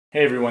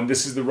Hey everyone,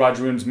 this is the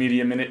Roger Williams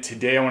Media Minute.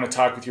 Today I want to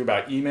talk with you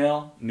about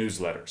email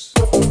newsletters.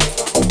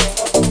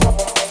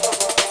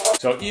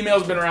 So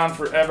email's been around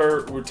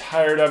forever. We're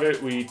tired of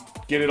it. We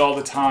get it all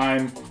the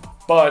time.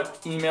 But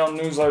email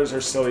newsletters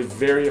are still a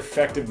very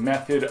effective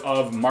method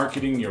of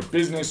marketing your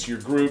business, your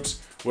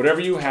groups, whatever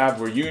you have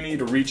where you need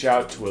to reach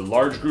out to a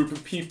large group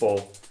of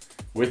people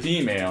with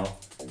email.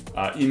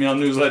 Email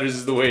newsletters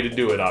is the way to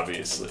do it,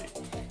 obviously.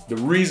 The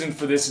reason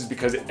for this is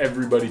because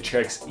everybody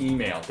checks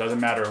email.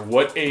 Doesn't matter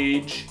what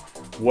age,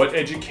 what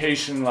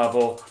education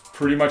level,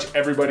 pretty much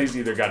everybody's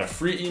either got a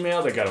free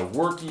email, they got a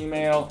work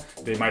email,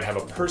 they might have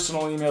a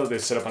personal email that they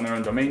set up on their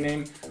own domain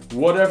name.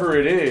 Whatever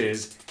it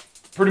is,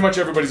 pretty much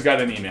everybody's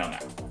got an email now.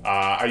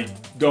 I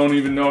don't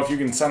even know if you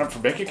can sign up for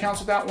bank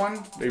accounts with that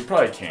one. They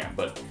probably can,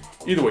 but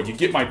either way, you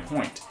get my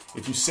point.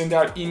 If you send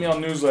out email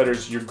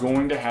newsletters, you're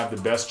going to have the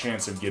best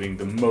chance of getting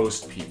the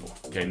most people.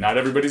 Okay, not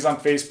everybody's on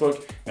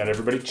Facebook, not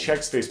everybody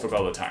checks Facebook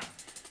all the time.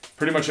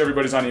 Pretty much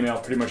everybody's on email,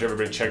 pretty much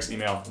everybody checks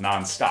email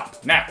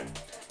nonstop. Now,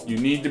 you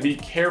need to be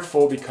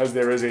careful because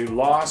there is a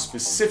law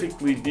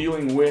specifically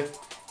dealing with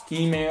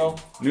email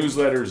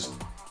newsletters.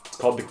 It's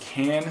called the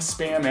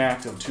CAN-SPAM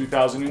Act of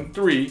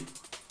 2003.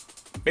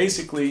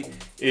 Basically,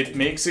 it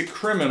makes it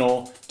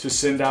criminal to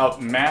send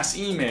out mass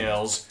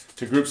emails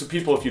to groups of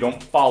people if you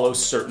don't follow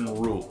certain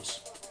rules.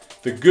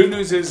 The good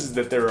news is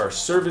that there are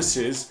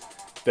services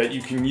that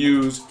you can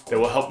use that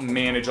will help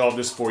manage all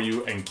this for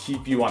you and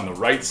keep you on the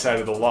right side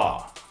of the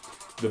law.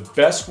 The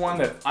best one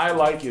that I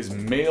like is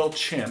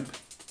MailChimp.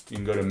 You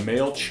can go to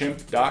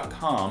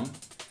MailChimp.com.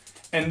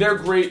 And they're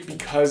great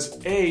because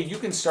A, you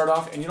can start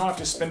off and you don't have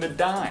to spend a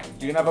dime.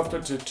 You can have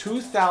up to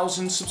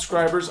 2,000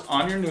 subscribers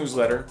on your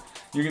newsletter.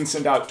 You can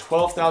send out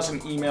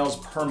 12,000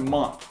 emails per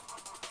month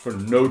for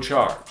no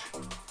charge.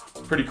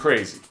 It's pretty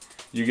crazy.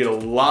 You get a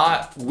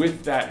lot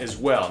with that as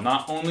well.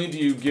 Not only do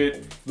you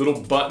get little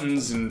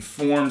buttons and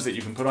forms that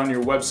you can put on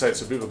your website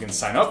so people can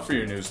sign up for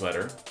your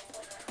newsletter,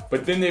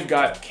 but then they've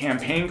got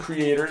campaign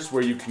creators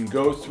where you can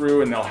go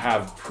through and they'll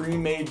have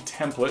pre-made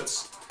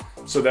templates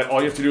so that all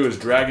you have to do is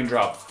drag and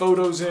drop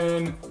photos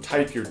in,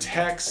 type your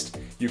text.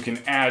 You can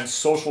add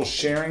social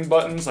sharing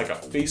buttons like a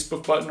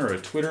Facebook button or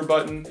a Twitter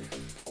button,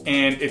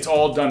 and it's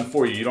all done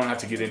for you. You don't have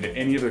to get into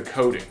any of the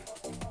coding.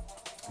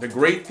 The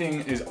great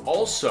thing is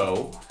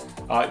also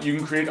you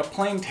can create a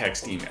plain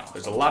text email.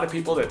 There's a lot of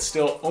people that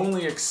still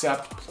only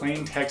accept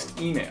plain text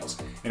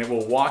emails, and it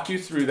will walk you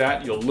through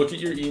that. You'll look at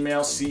your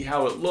email, see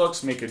how it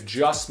looks, make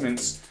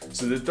adjustments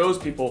so that those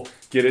people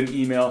get an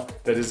email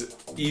that is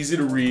easy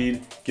to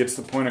read, gets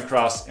the point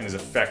across, and is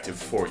effective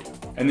for you.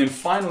 And then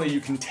finally, you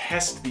can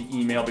test the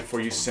email before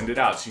you send it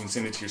out. So you can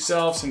send it to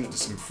yourself, send it to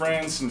some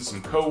friends, send it to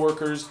some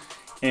coworkers,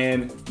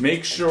 and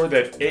make sure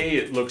that A,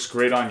 it looks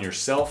great on your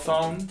cell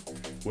phone,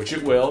 which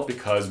it will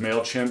because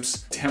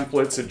MailChimp's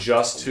templates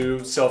adjust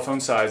to cell phone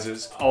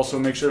sizes. Also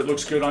make sure it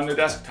looks good on the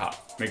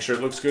desktop. Make sure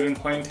it looks good in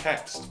plain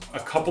text.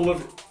 A couple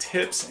of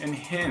tips and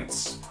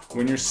hints.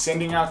 When you're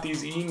sending out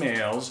these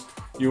emails,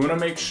 you want to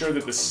make sure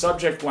that the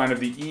subject line of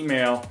the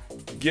email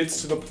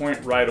gets to the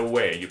point right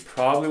away. You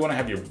probably want to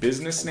have your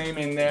business name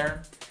in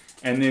there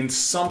and then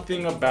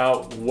something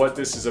about what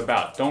this is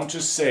about. Don't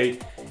just say,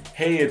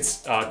 hey,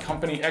 it's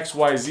company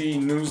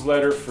XYZ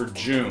newsletter for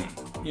June.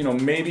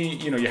 Maybe,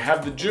 you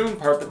have the June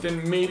part, but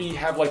then maybe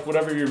have like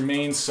whatever your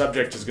main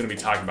subject is gonna be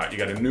talking about. You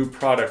got a new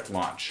product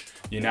launch.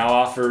 You now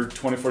offer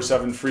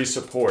 24/7 free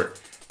support.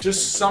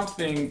 Just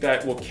something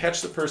that will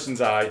catch the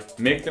person's eye,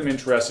 make them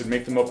interested,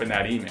 make them open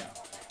that email.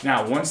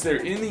 Now, once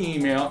they're in the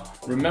email,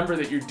 remember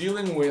that you're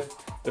dealing with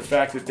the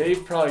fact that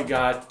they've probably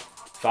got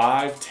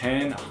 5,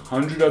 10,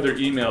 100 other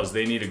emails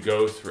they need to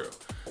go through.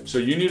 So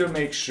you need to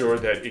make sure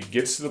that it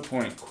gets to the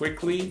point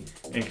quickly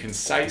and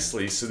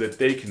concisely so that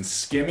they can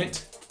skim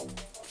it,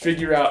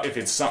 figure out if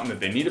it's something that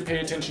they need to pay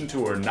attention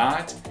to or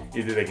not.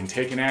 Either they can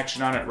take an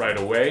action on it right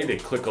away, they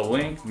click a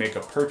link, make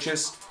a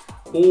purchase,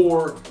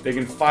 or they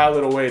can file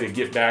it away to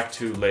get back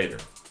to later.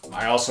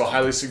 I also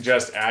highly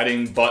suggest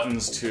adding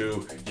buttons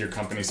to your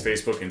company's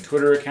Facebook and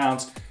Twitter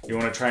accounts. You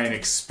want to try and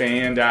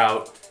expand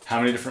out how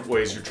many different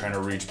ways you're trying to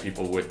reach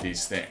people with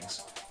these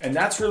things. And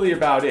that's really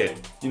about it.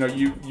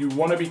 You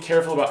want to be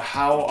careful about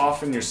how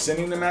often you're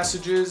sending the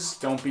messages.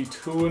 Don't be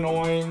too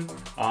annoying,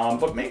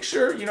 but make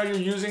sure you're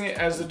using it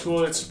as the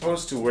tool it's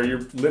supposed to, where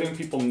you're letting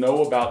people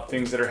know about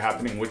things that are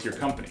happening with your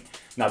company.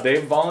 Now,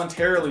 they've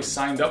voluntarily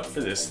signed up for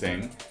this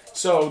thing,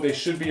 so they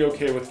should be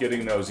okay with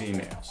getting those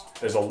emails.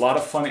 There's a lot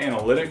of fun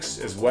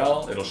analytics as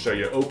well. It'll show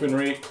you open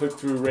rate,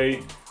 click-through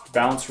rate,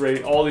 bounce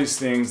rate, all these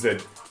things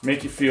that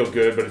make you feel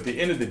good, but at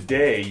the end of the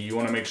day, you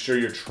want to make sure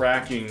you're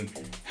tracking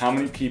how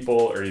many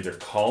people are either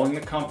calling the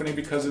company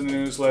because of the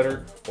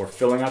newsletter or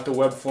filling out the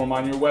web form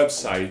on your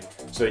website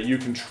so that you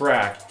can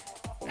track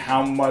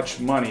how much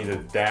money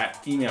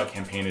that email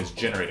campaign is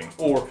generating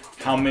or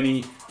how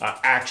many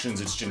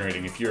actions it's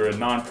generating. If you're a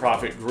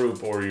nonprofit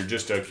group or you're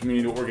just a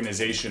community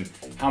organization,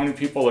 how many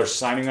people are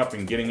signing up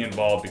and getting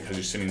involved because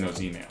you're sending those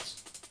emails.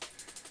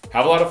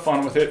 Have a lot of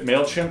fun with it.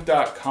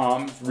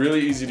 MailChimp.com, really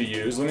easy to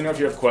use. Let me know if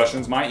you have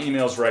questions. My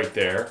email's right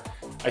there.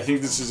 I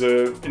think this is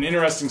an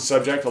interesting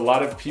subject. A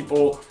lot of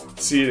people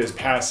see it as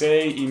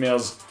passé.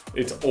 Emails,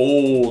 it's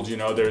old, you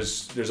know,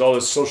 there's all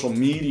this social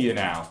media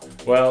now.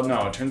 Well,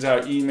 no, it turns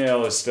out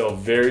email is still a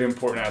very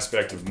important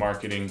aspect of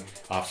marketing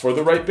for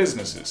the right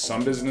businesses.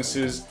 Some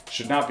businesses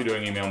should not be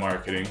doing email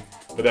marketing,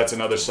 but that's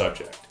another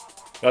subject.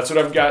 That's what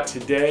I've got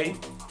today.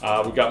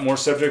 We've got more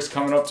subjects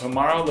coming up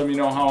tomorrow. Let me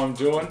know how I'm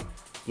doing.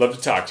 Love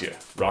to talk to you.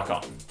 Rock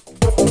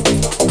on.